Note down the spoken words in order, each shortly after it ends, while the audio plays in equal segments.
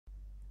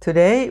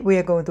Today we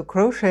are going to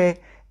crochet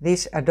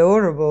this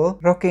adorable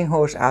rocking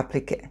horse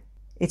applique.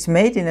 It's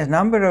made in a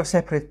number of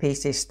separate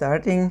pieces,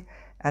 starting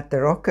at the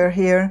rocker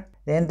here,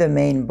 then the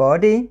main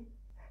body,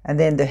 and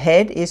then the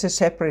head is a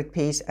separate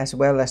piece as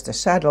well as the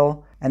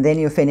saddle, and then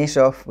you finish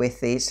off with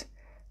these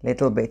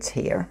little bits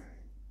here.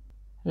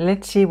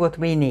 Let's see what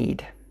we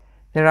need.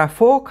 There are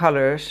 4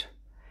 colors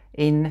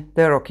in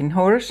the rocking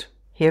horse.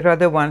 Here are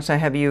the ones I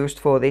have used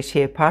for this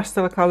here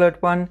pastel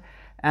colored one,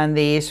 and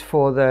these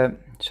for the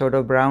sort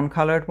of brown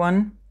colored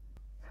one.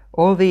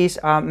 All these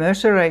are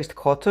mercerized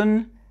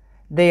cotton.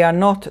 They are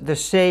not the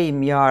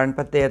same yarn,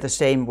 but they are the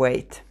same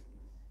weight.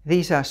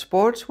 These are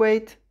sports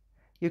weight.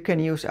 You can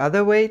use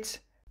other weights.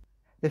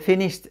 The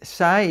finished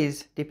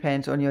size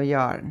depends on your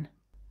yarn.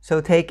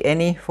 So take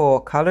any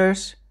 4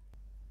 colors,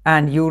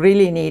 and you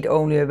really need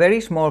only a very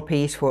small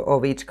piece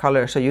of each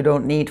color, so you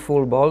don't need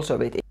full balls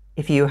of it.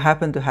 If you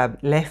happen to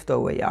have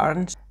leftover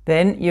yarns,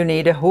 then you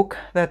need a hook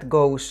that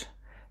goes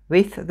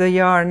with the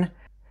yarn.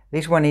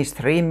 This one is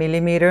 3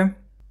 mm.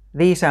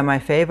 These are my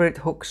favorite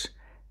hooks.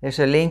 There's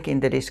a link in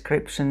the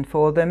description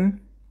for them.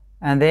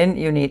 And then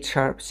you need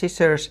sharp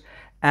scissors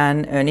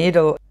and a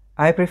needle.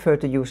 I prefer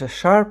to use a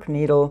sharp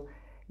needle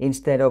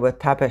instead of a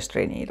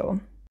tapestry needle.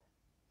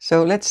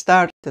 So let's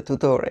start the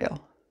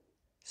tutorial.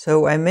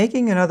 So I'm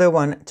making another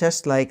one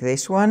just like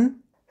this one.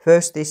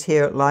 First this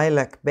here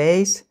lilac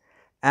base,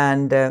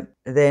 and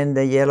then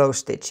the yellow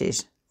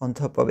stitches on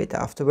top of it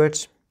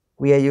afterwards.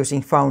 We are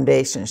using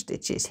foundation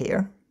stitches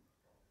here.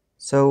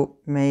 So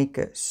make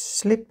a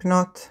slip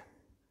knot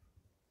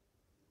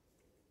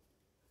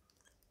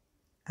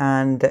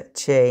and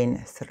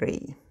chain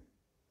 3.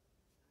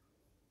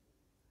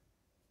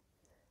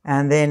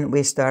 And then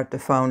we start the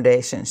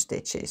foundation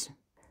stitches,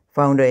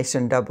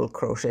 foundation double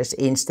crochets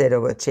instead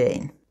of a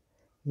chain.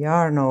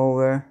 Yarn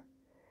over,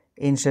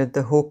 insert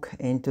the hook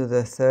into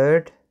the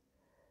 3rd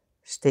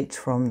stitch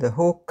from the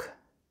hook,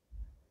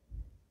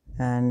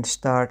 and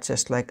start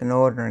just like an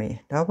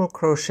ordinary double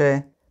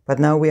crochet. But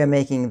now we are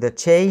making the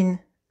chain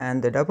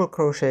and the double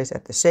crochets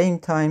at the same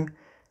time,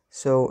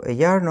 so a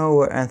yarn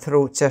over and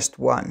through just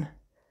 1.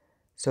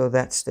 So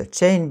that's the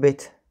chain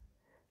bit,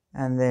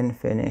 and then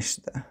finish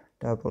the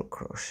double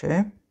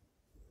crochet.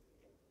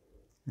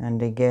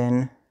 And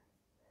again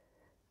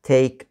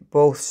take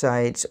both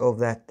sides of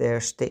that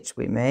there stitch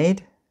we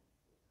made.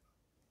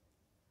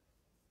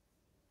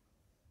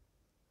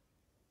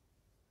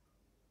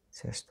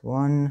 Just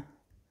 1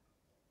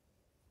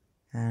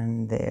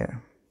 and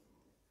there.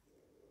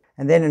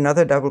 And then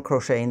another double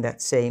crochet in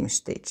that same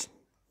stitch.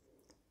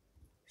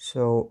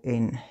 So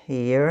in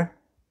here,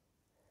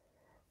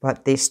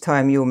 but this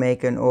time you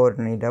make an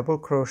ordinary double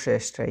crochet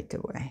straight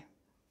away.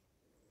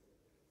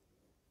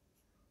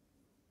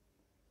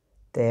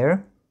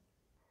 There.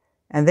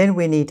 And then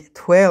we need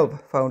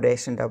 12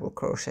 foundation double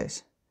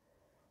crochets.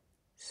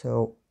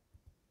 So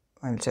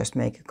I'll just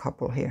make a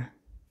couple here.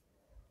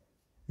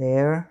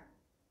 There.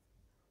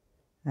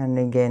 And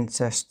again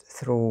just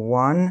through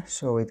 1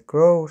 so it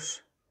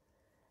grows.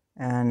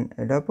 And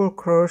a double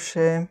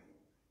crochet.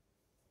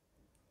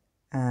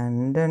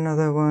 And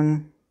another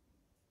one.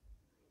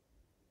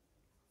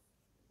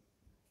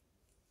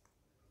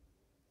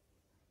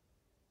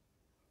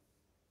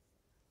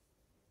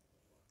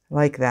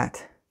 Like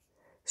that,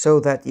 so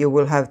that you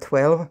will have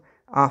 12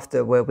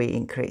 after where we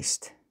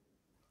increased.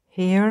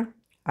 Here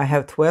I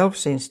have 12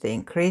 since the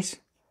increase,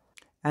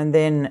 and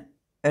then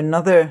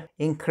another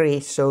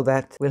increase so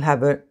that we'll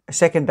have a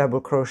second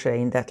double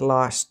crochet in that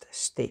last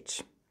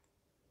stitch.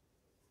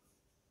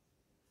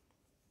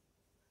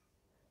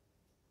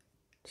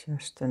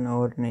 Just an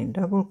ordinary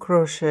double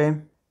crochet,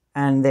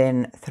 and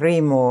then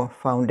 3 more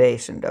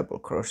foundation double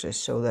crochets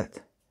so that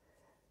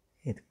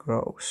it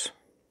grows.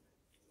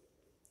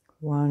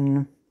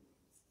 1,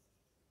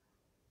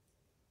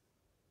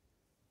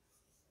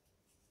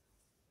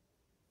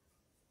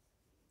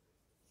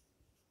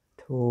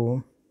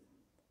 2,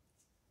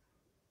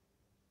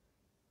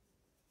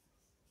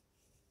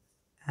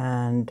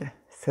 and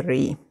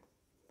 3.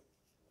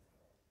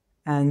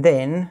 And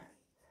then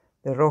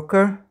the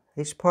rocker,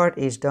 this part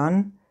is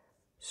done,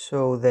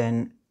 so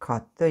then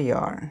cut the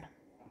yarn.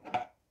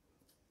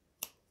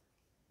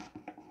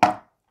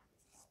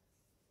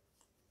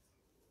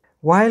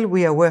 While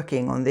we are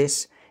working on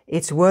this,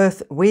 it's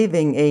worth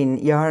weaving in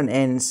yarn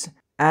ends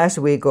as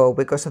we go,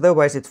 because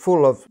otherwise it's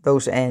full of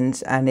those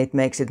ends and it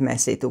makes it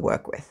messy to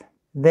work with.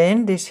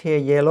 Then this here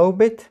yellow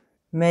bit,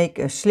 make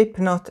a slip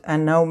knot,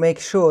 and now make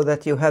sure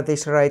that you have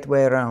this right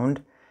way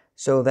around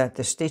so that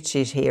the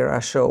stitches here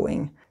are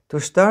showing. To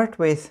start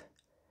with,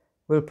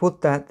 we'll put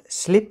that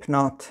slip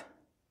knot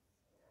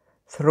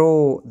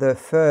through the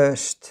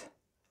first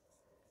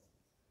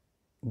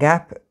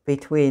gap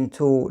between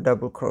 2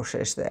 double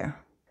crochets there.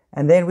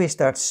 And then we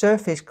start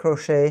surface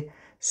crochet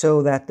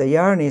so that the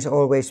yarn is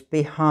always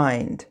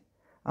behind,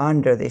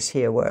 under this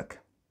here work.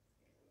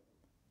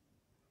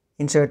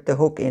 Insert the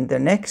hook in the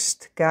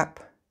next gap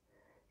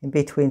in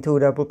between 2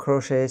 double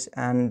crochets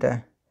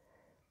and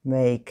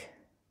make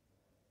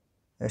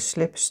a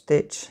slip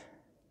stitch.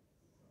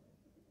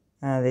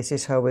 And this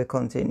is how we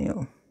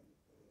continue.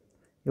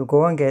 You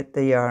go and get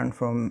the yarn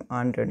from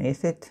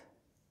underneath it,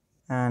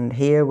 and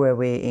here where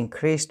we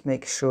increased,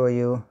 make sure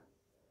you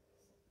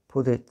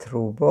put it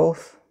through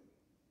both.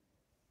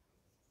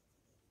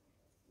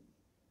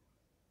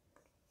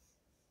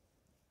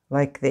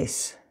 Like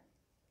this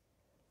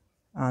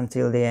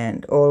until the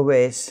end,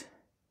 always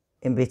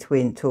in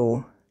between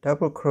 2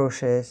 double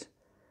crochets,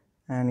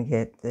 and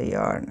get the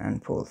yarn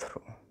and pull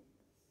through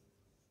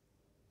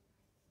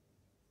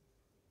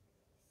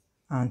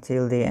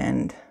until the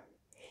end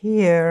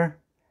here,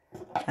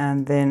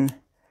 and then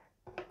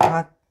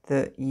cut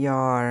the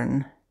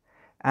yarn,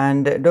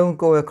 and don't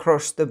go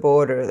across the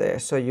border there,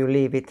 so you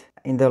leave it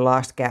in the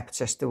last gap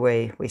just the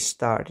way we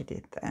started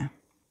it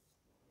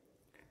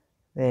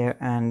there,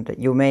 and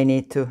you may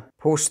need to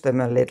push them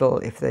a little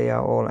if they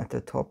are all at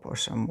the top or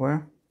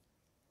somewhere.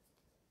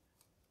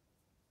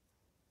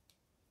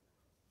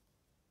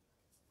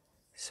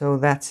 So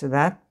that's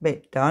that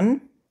bit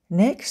done.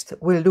 Next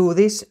we'll do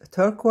this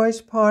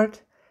turquoise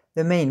part,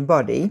 the main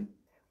body.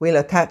 We'll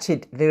attach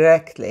it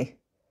directly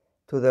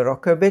to the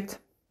rocker bit,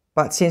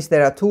 but since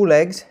there are 2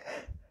 legs,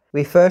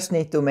 we first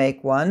need to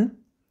make one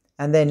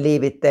and then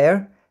leave it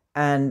there,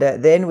 and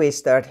then we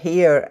start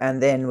here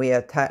and then we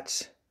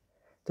attach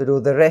to do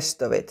the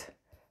rest of it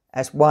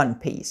as one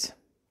piece.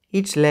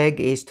 Each leg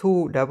is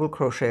 2 double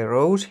crochet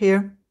rows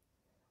here,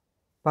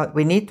 but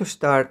we need to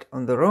start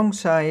on the wrong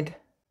side.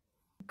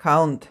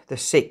 Count the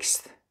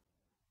 6th,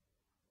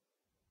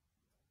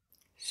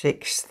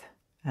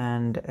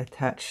 and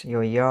attach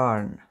your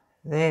yarn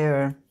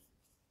there.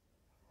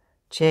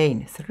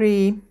 Chain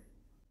 3.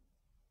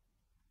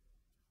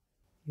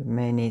 You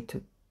may need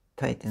to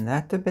tighten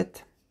that a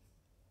bit.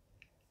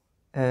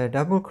 A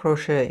double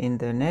crochet in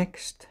the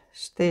next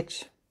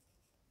stitch,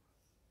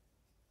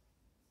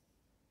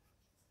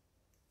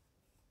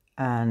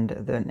 and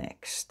the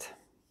next.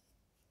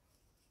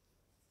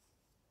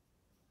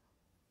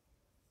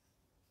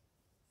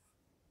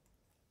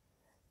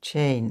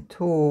 Chain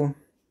 2,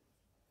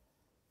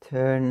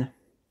 turn,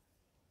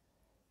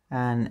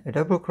 and a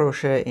double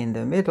crochet in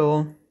the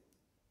middle,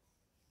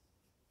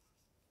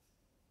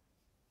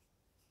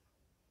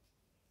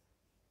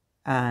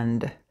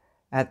 and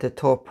at the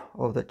top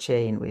of the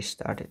chain we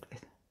started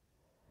with.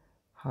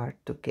 Hard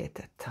to get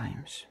at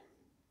times.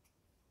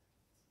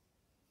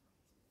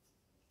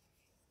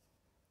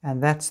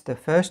 And that's the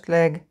first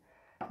leg.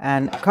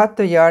 And cut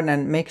the yarn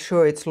and make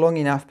sure it's long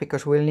enough,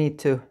 because we'll need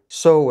to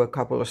sew a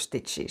couple of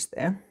stitches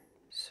there.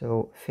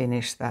 So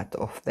finish that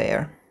off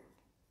there.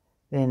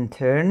 Then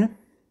turn,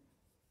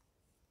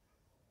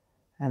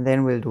 and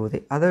then we'll do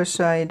the other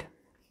side.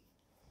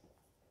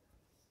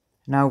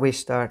 Now we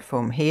start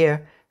from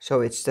here,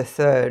 so it's the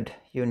 3rd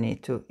you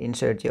need to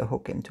insert your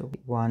hook into.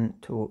 1,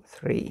 2,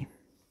 3.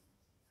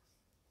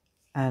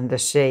 And the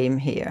same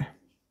here.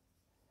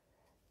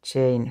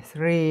 Chain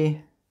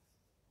 3,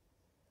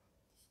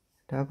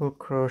 double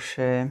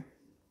crochet,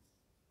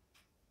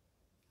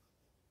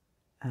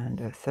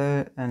 and a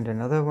third, and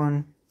another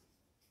one.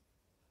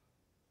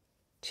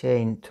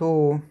 Chain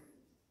 2,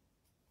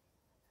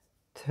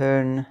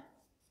 turn,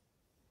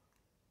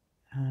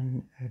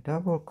 and a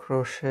double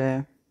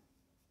crochet,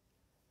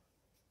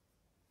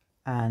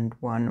 and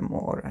one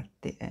more at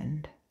the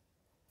end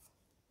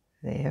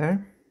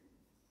there.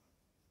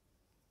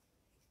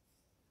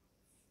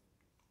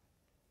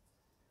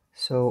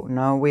 So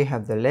now we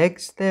have the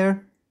legs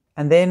there,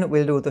 and then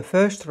we'll do the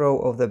first row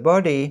of the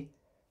body,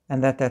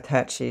 and that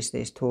attaches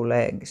these 2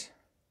 legs.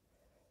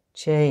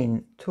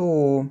 Chain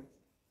 2,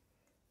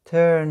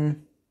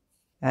 turn,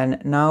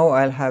 and now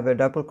I'll have a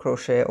double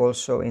crochet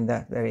also in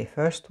that very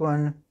first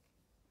one.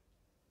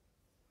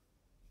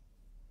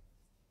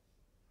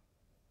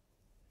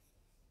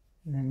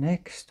 The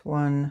next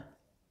one,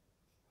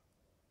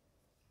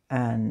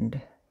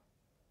 and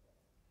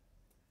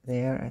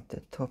there at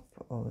the top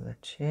of the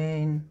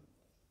chain.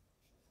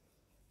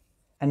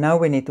 And now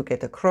we need to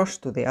get across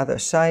to the other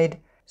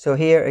side. So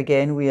here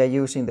again we are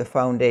using the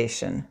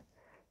foundation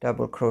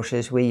double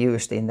crochets we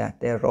used in that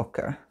there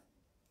rocker.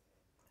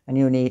 And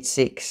you need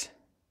 6.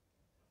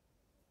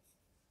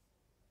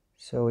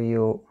 So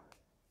you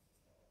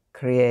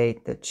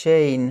create the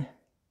chain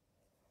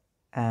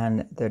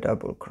and the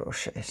double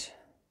crochets.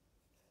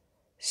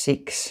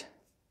 6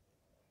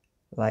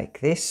 like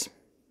this.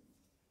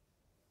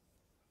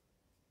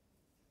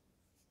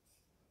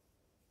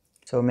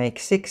 So make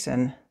 6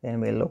 and then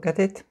we'll look at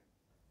it.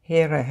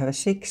 Here I have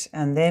 6,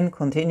 and then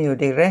continue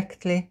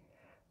directly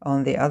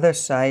on the other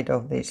side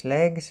of these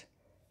legs.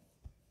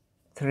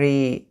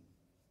 3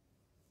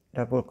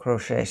 double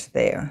crochets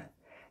there.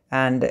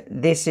 And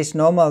this is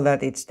normal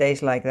that it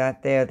stays like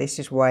that there. This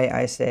is why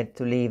I said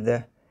to leave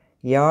the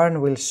yarn.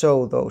 We'll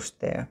sew those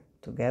there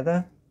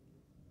together.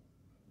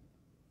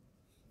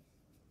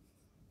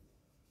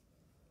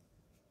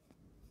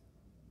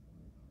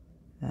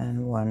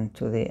 And one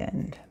to the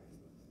end.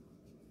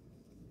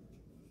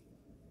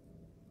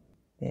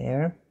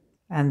 There.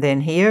 And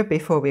then here,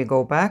 before we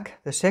go back,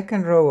 the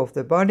second row of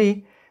the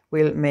body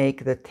will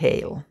make the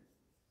tail.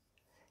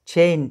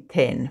 Chain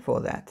 10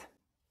 for that.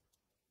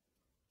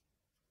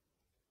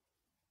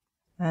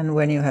 And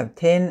when you have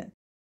 10,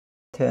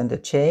 turn the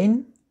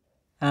chain.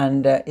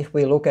 And if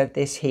we look at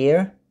this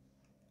here,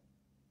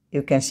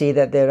 you can see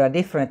that there are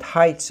different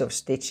heights of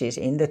stitches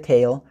in the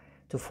tail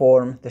to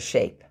form the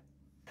shape.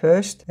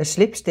 First, a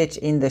slip stitch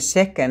in the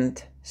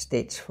second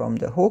stitch from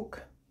the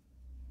hook.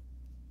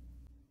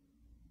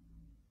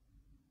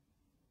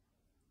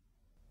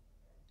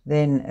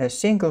 Then a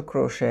single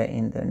crochet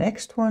in the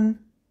next one.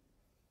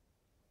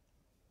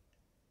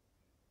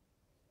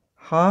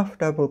 Half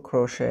double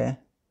crochet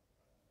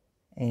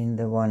in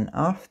the one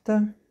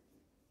after.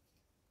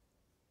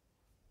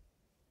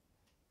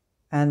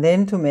 And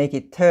then to make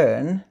it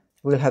turn,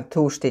 we'll have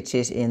 2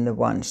 stitches in the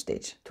one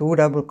stitch. 2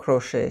 double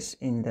crochets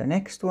in the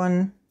next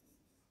one.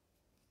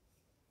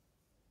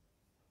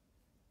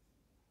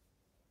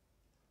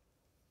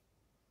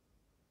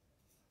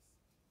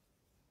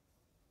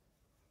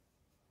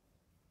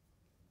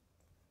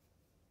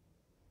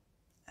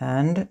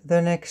 And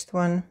the next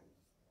one,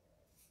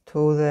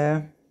 2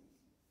 there.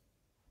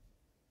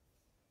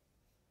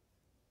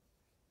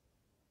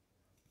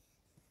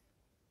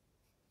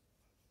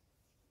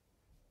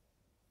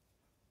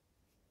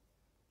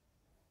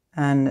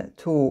 And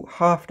 2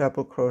 half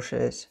double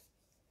crochets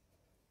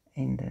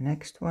in the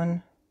next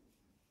one.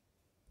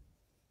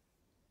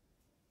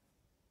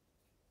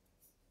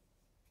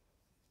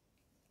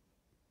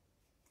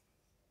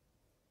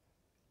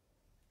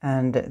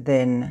 And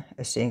then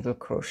a single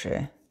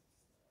crochet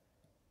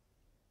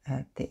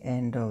at the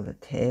end of the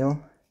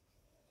tail,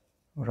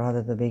 or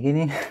rather the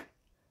beginning.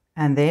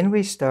 And then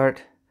we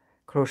start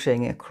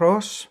crocheting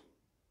across,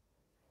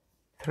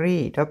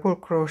 3 double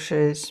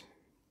crochets.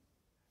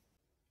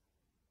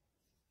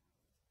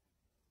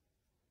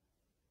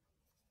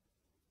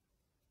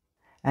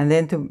 And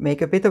then to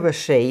make a bit of a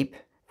shape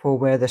for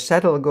where the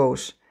saddle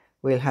goes,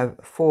 we'll have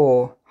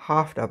 4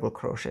 half double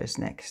crochets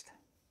next.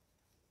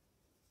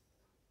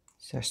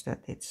 Just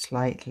that it's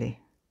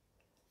slightly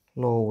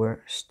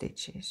lower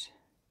stitches.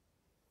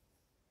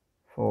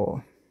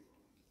 4.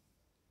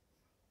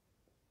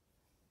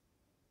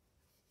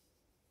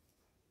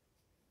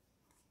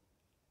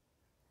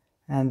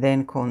 And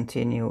then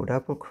continue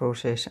double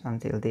crochets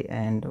until the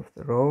end of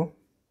the row.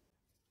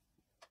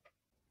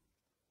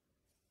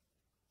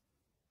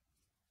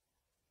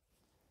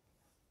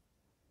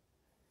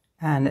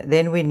 And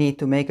then we need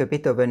to make a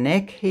bit of a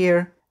neck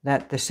here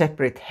that the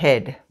separate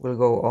head will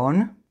go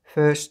on.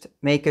 First,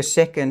 make a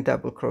second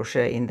double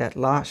crochet in that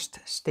last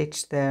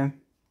stitch there.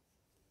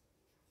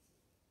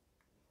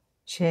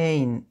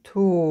 Chain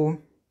 2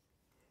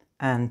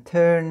 and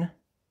turn,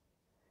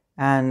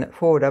 and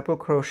 4 double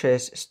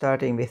crochets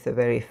starting with the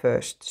very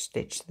first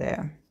stitch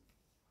there.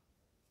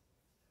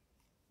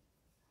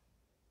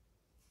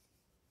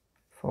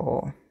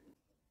 4.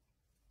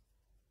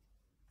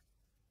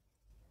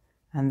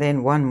 And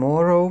then 1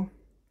 more row,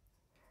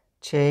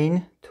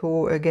 chain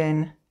 2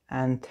 again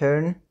and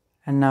turn,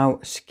 and now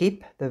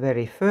skip the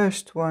very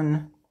first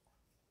one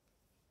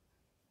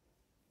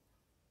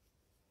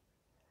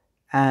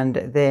and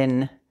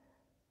then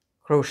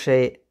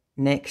crochet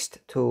next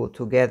 2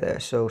 together.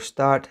 So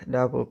start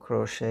double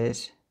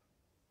crochets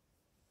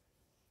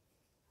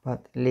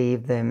but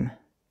leave them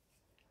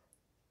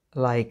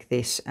like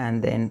this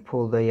and then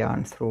pull the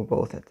yarn through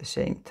both at the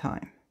same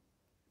time.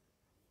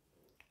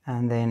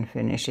 And then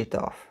finish it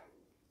off.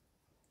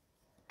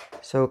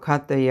 So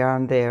cut the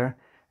yarn there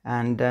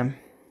and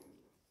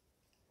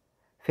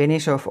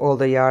finish off all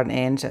the yarn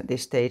ends at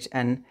this stage,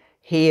 and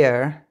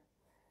here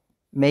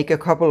make a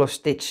couple of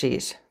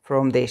stitches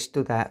from this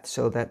to that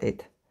so that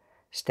it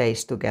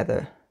stays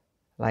together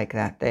like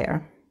that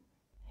there.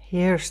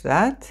 Here's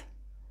that,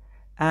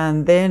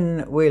 and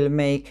then we'll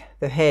make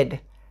the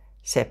head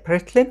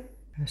separately.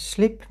 A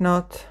slip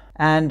knot,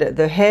 and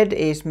the head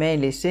is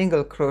mainly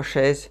single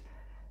crochets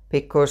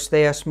because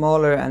they are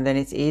smaller and then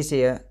it's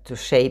easier to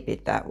shape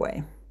it that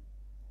way.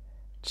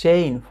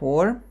 Chain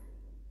 4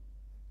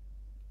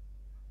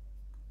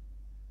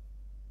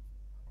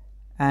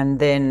 and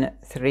then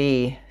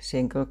 3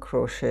 single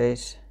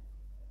crochets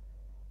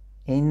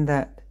in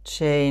that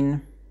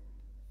chain,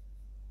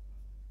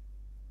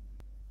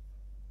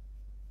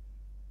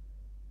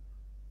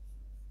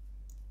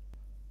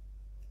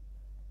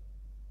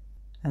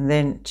 and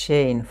then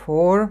chain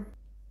 4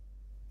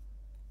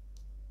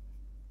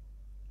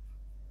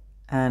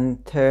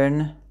 and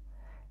turn,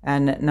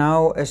 and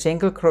now a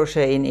single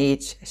crochet in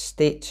each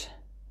stitch,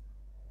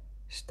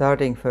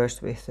 starting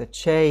first with the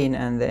chain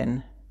and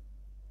then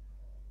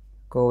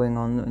going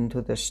on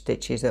into the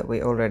stitches that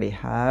we already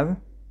have.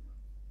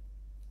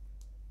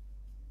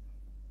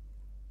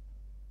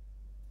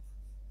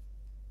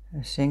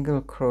 A single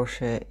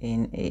crochet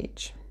in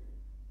each,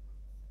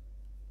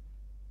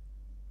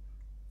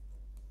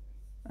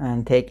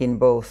 and take in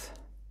both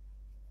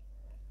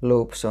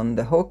loops on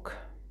the hook.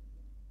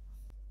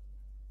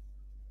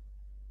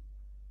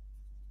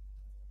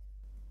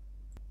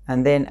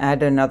 And then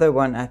add another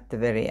one at the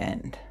very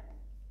end,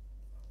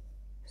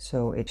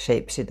 so it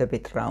shapes it a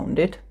bit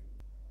rounded.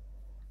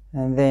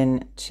 And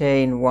then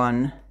chain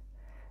 1,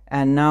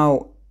 and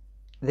now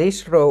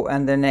this row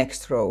and the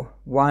next row,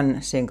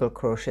 1 single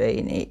crochet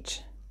in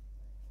each.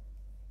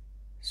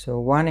 So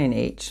 1 in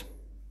each,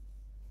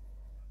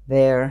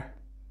 there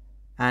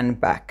and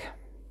back.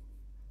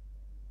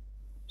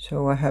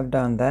 So I have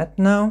done that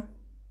now.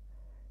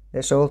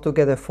 There's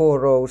altogether 4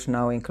 rows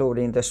now,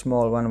 including the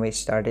small one we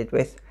started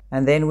with.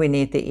 And then we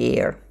need the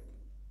ear.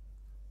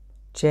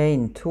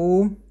 Chain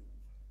 2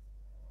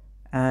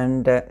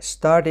 and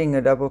starting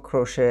a double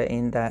crochet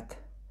in that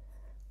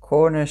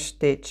corner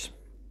stitch,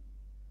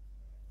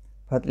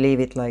 but leave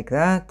it like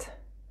that,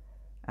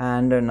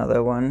 and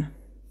another one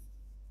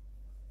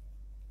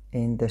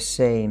in the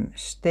same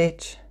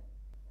stitch,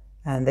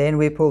 and then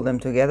we pull them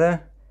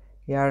together,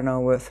 yarn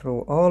over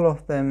through all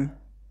of them,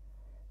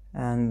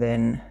 and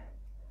then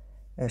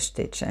a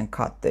stitch and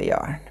cut the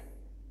yarn.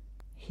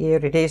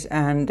 Here it is,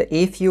 and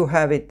if you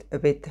have it a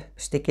bit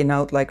sticking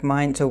out like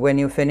mine, so when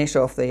you finish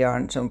off the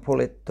yarn, so pull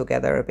it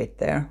together a bit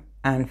there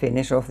and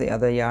finish off the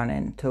other yarn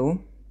end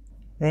too.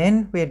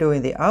 Then we're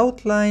doing the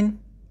outline.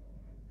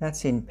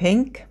 That's in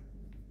pink.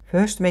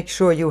 First make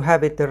sure you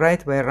have it the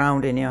right way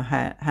around in your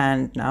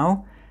hand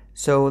now,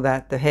 so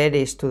that the head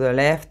is to the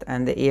left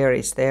and the ear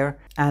is there,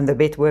 and the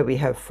bit where we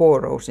have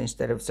 4 rows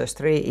instead of just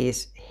 3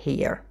 is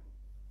here.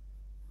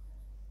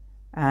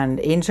 And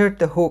insert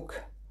the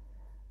hook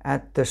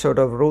at the sort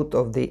of root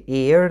of the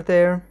ear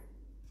there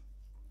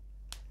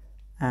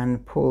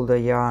and pull the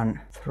yarn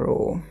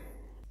through.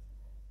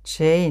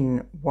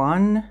 Chain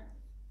 1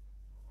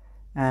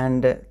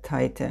 and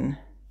tighten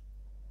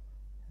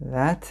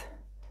that,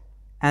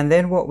 and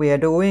then what we are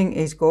doing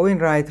is going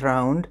right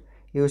round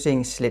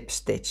using slip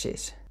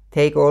stitches.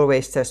 Take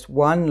always just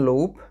 1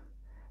 loop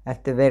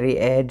at the very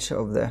edge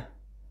of the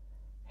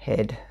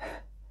head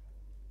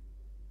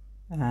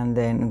and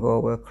then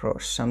go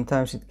across.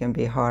 Sometimes it can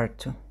be hard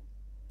to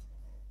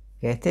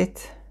get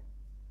it.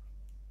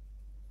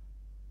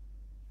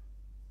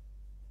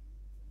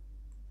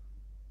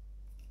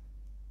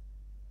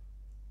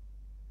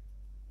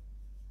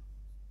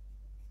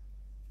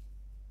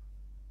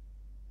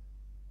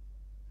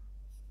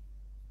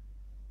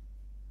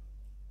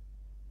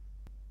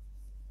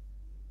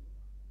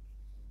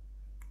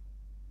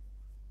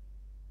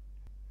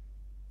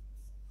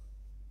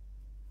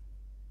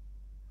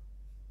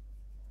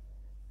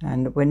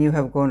 And when you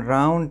have gone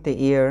round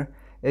the ear,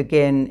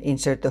 again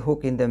insert the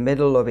hook in the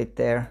middle of it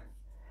there,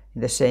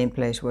 in the same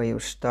place where you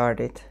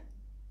started.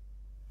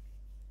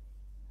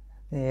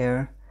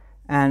 There.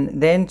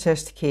 And then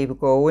just keep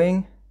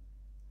going.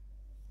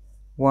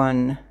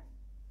 1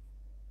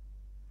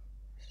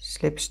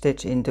 slip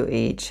stitch into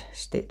each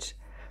stitch.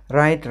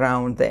 Right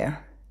round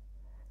there.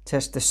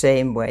 Just the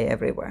same way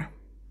everywhere.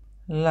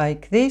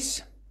 Like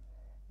this.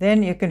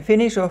 Then you can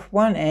finish off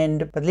one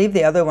end, but leave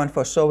the other one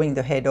for sewing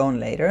the head on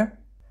later.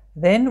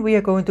 Then we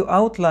are going to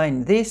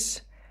outline this,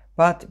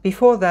 but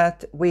before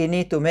that we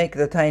need to make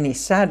the tiny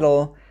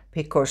saddle,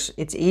 because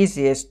it's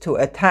easiest to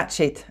attach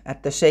it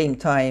at the same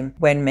time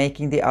when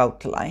making the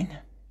outline.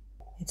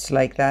 It's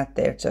like that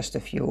there, just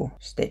a few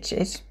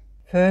stitches.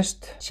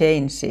 First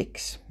chain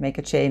 6, make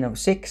a chain of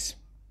 6,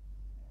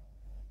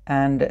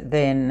 and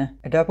then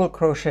a double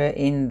crochet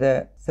in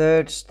the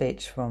 3rd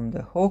stitch from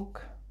the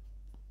hook,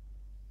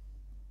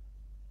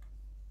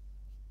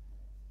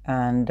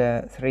 and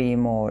 3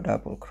 more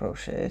double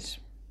crochets.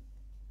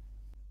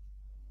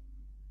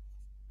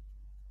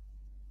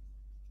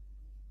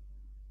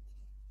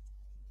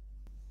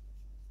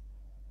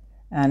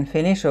 And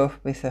finish off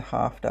with a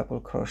half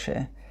double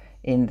crochet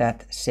in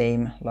that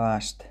same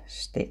last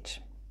stitch.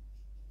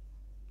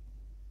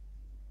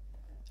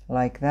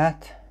 Like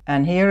that.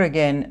 And here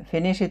again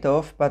finish it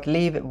off, but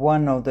leave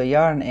one of the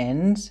yarn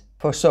ends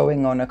for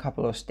sewing on a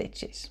couple of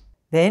stitches.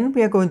 Then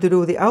we are going to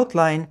do the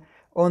outline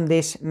on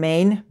this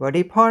main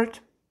body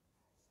part.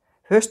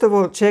 First of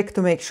all, check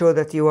to make sure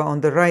that you are on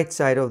the right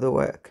side of the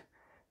work,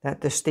 that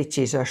the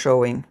stitches are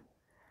showing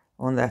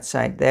on that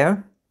side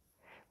there.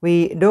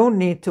 We don't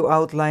need to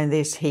outline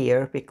this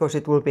here because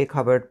it will be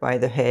covered by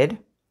the head,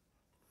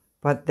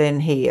 but then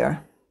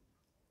here.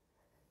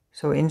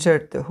 So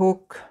insert the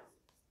hook,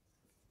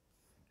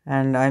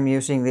 and I'm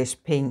using this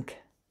pink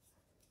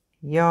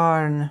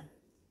yarn,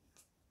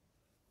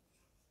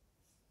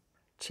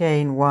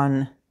 chain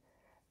 1,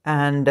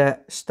 and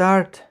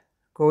start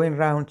going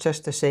round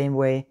just the same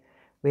way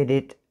we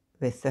did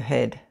with the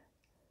head.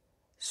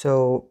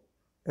 So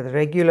at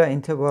regular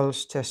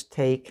intervals, just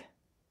take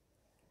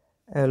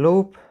a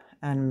loop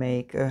and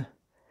make a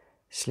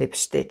slip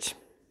stitch.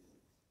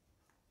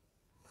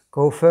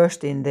 Go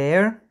first in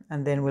there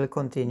and then we'll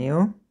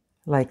continue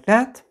like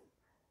that.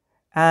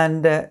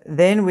 And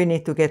then we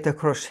need to get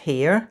across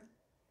here.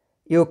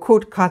 You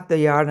could cut the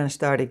yarn and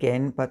start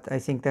again, but I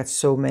think that's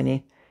so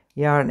many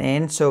yarn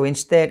ends, so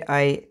instead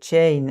I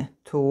chain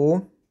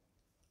 2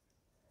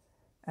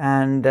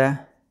 and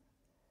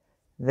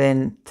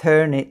then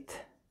turn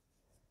it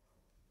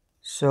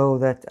so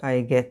that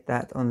I get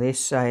that on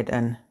this side,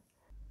 and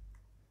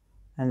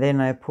then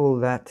I pull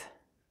that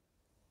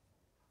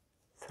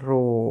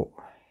through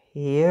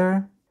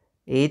here,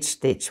 each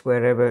stitch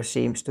wherever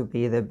seems to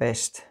be the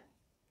best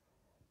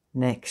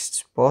next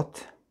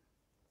spot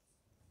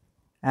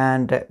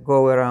and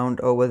go around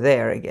over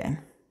there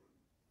again,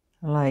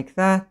 like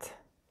that.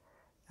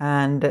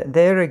 And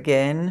there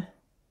again,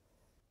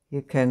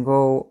 you can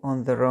go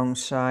on the wrong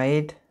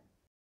side,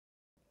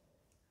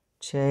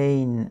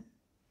 chain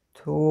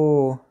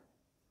 2,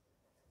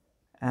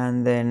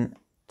 and then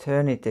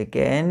turn it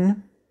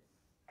again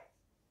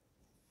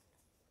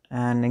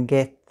and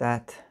get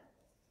that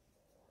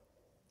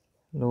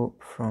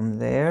loop from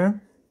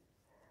there.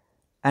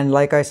 And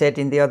like I said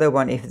in the other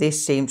one, if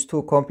this seems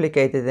too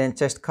complicated, then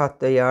just cut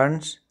the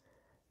yarns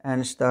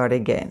and start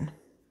again.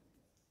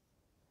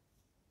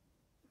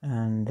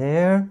 And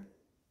there.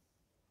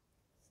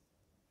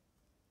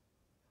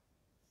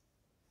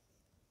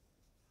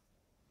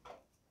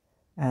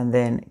 And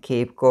then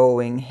keep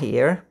going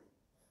here.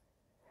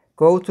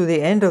 Go to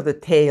the end of the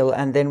tail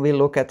and then we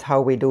look at how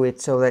we do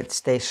it so that it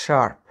stays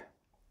sharp.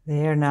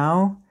 There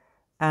now.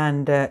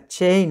 And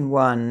chain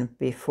 1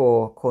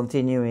 before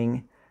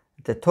continuing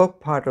the top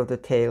part of the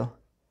tail.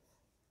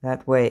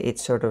 That way it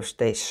sort of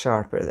stays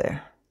sharper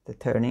there, the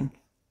turning.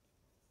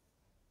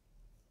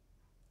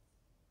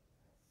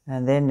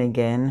 And then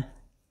again,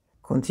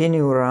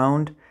 continue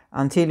around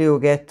until you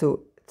get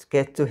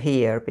to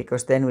here,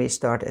 because then we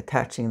start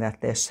attaching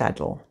that there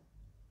saddle.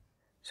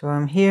 So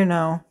I'm here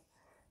now,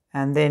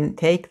 and then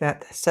take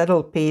that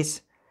saddle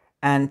piece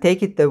and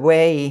take it the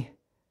way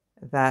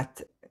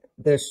that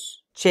the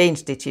chain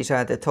stitches are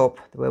at the top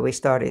where we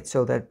started,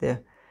 so that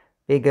the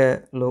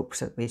bigger loops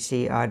that we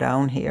see are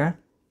down here,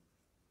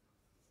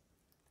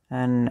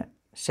 and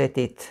set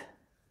it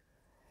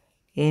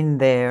in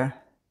there,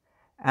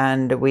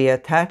 and we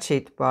attach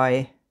it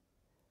by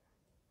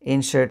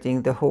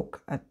inserting the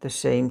hook at the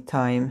same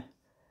time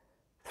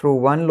through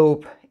one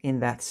loop in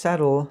that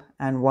saddle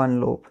and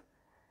one loop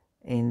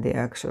in the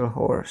actual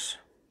horse.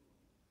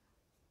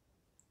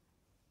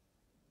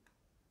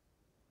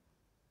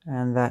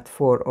 And that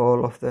for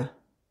all of the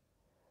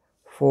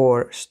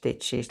 4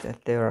 stitches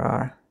that there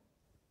are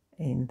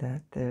in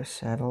that there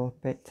saddle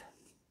bit.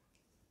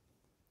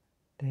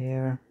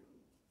 There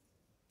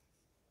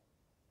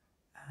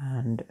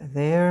and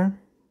there,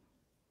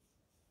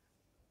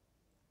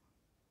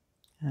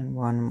 and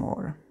one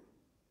more.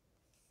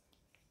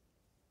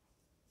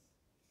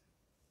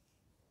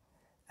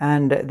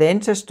 And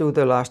then just do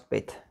the last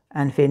bit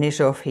and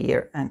finish off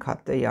here and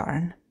cut the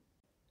yarn.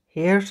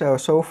 Here's our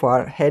so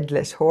far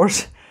headless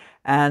horse.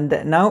 And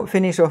now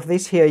finish off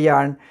this here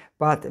yarn,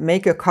 but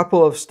make a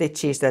couple of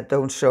stitches that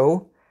don't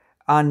show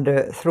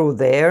under through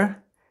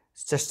there,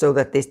 just so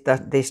that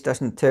this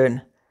doesn't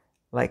turn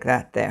like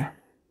that there.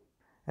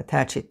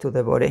 Attach it to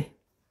the body.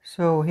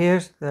 So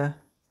here's the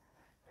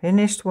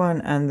finished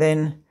one, and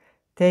then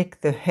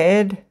take the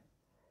head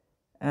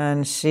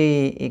and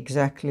see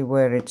exactly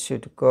where it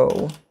should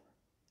go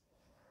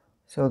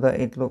so that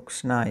it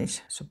looks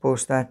nice.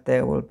 Suppose that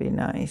there will be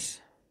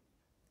nice.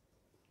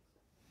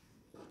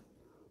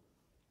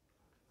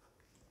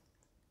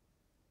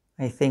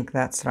 I think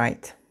that's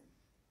right.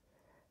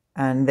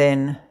 And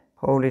then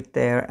hold it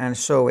there and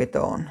sew it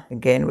on,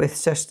 again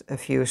with just a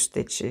few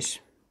stitches.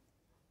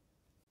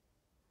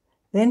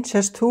 Then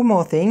just 2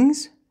 more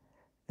things,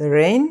 the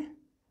rein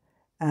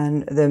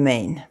and the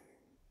mane.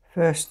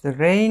 First the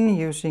rein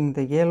using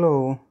the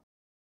yellow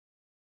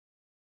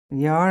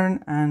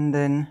yarn, and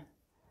then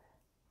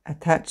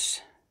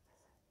attach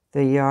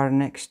the yarn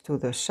next to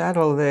the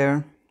saddle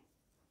there,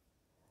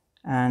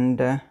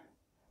 and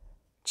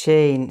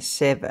chain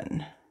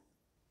 7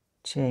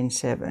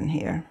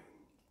 here.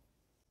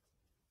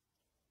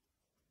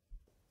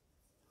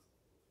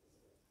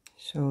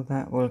 So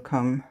that will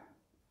come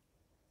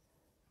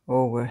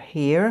over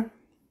here.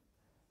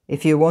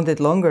 If you want it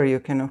longer, you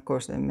can of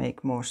course then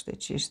make more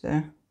stitches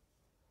there.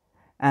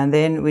 And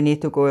then we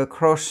need to go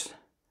across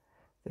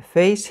the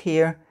face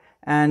here,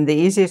 and the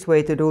easiest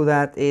way to do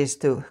that is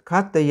to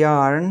cut the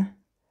yarn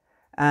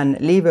and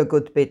leave a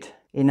good bit,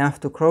 enough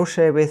to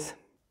crochet with,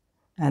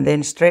 and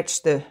then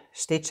stretch the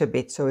stitch a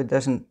bit so it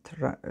doesn't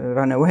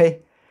run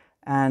away,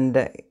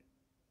 and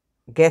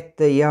get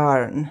the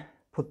yarn,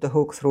 put the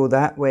hook through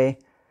that way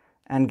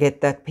and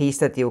get that piece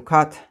that you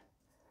cut,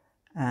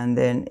 and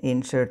then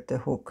insert the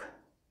hook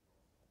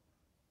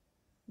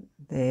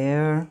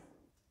there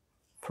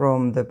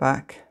from the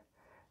back,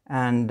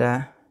 and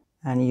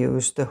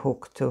use the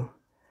hook to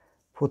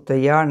put the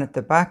yarn at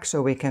the back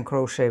so we can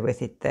crochet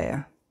with it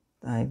there.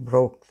 I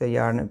broke the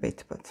yarn a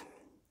bit, but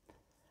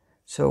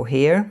so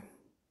here,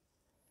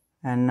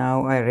 and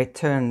now I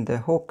return the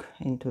hook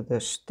into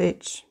the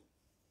stitch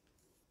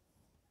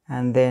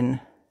and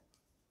then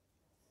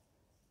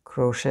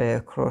crochet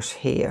across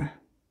here,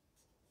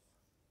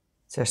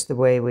 just the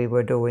way we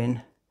were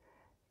doing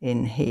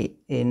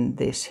in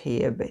this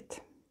here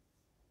bit.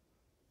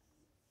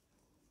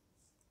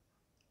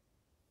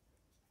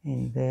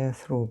 In there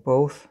through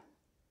both,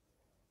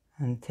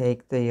 and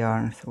take the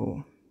yarn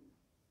through.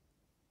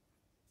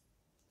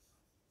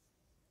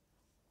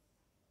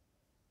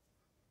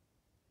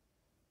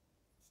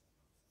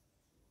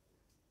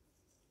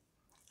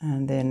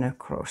 And then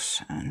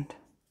across and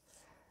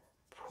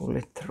pull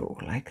it through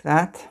like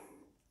that.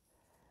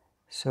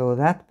 So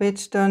that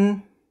bit's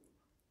done,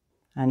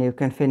 and you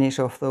can finish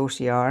off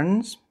those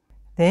yarns.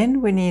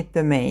 Then we need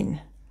the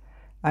mane.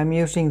 I'm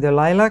using the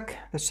lilac,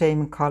 the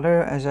same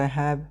color as I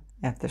have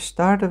at the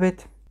start of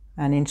it,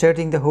 and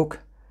inserting the hook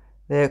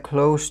there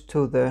close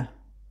to the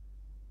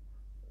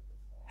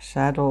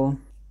saddle,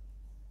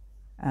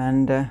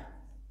 and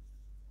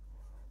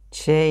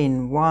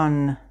chain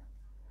 1,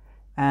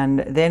 and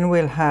then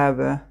we'll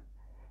have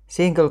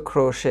single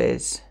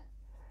crochets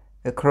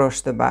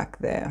across the back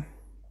there.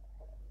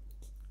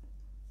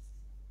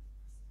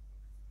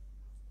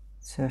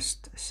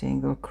 Just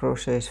single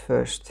crochets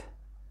first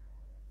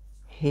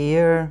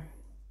here,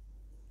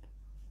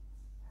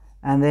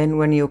 and then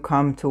when you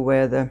come to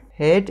where the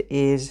head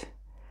is,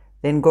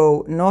 then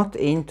go not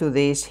into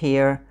these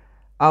here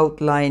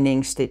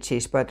outlining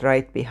stitches but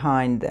right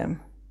behind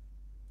them.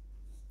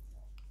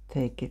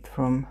 Take it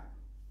from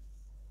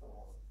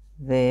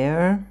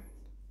there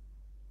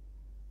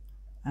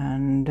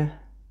and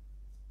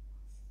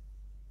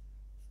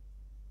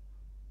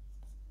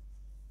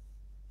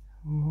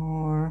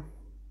more.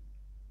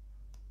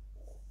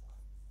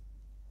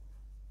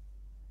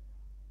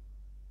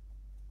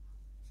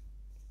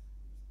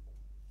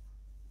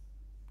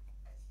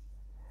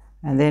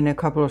 And then a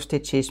couple of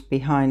stitches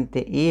behind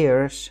the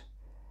ears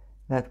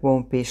that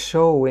won't be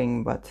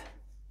showing, but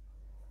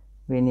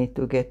we need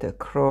to get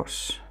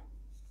across.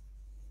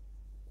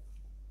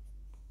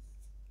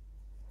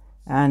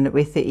 And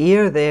with the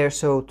ear there,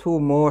 so 2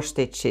 more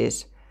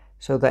stitches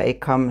so that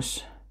it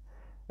comes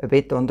a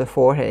bit on the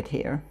forehead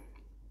here.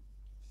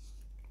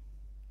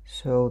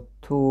 So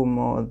 2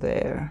 more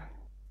there.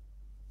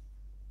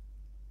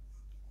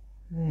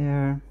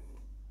 There.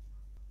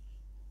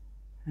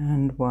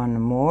 And 1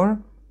 more.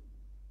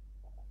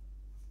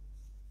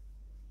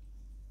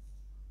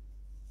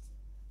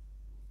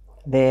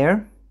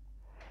 There.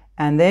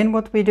 And then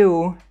what we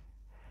do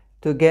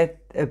to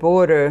get a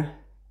border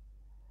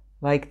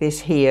like this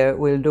here,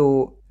 we'll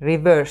do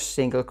reverse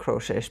single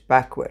crochets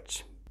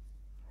backwards.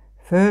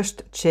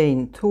 First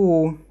chain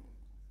 2,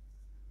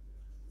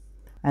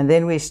 and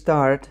then we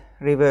start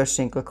reverse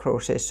single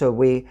crochets. So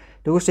we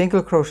do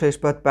single crochets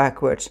but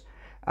backwards.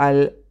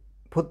 I'll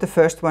put the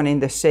first one in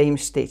the same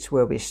stitch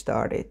where we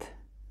started.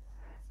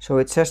 So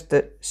it's just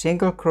a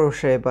single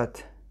crochet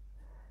but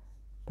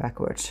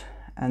backwards,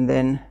 and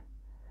then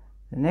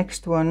the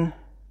next one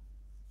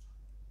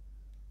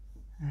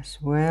as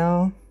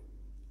well,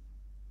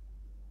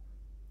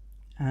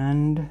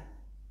 and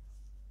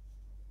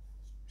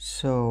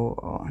so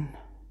on.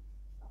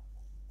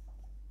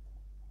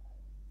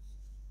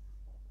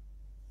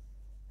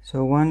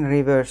 So 1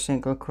 reverse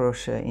single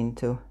crochet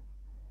into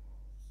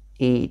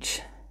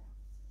each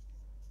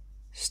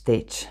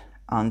stitch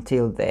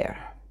until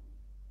there.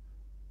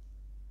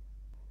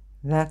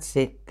 That's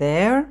it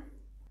there.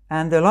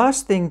 And the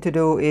last thing to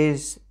do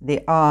is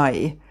the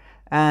eye,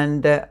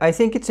 and I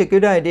think it's a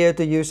good idea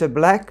to use a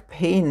black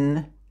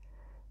pin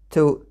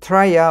to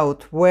try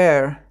out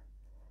where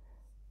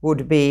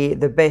would be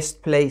the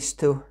best place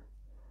to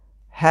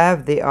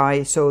have the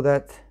eye so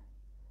that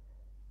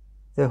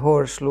the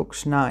horse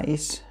looks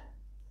nice.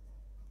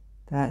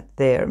 That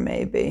there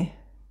maybe.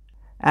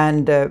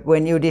 And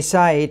when you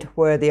decide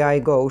where the eye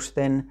goes,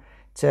 then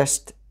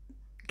just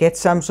get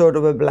some sort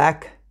of a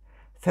black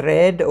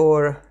thread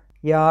or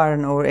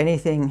yarn or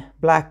anything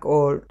black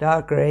or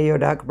dark gray or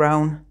dark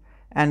brown,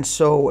 and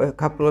sew a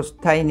couple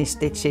of tiny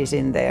stitches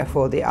in there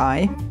for the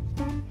eye.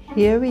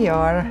 Here we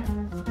are.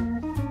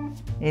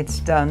 It's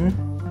done.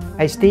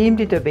 I steamed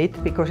it a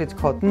bit because it's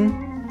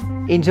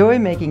cotton. Enjoy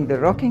making the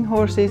rocking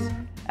horses,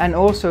 and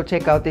also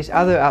check out this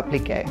other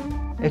applique,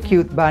 a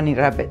cute bunny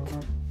rabbit.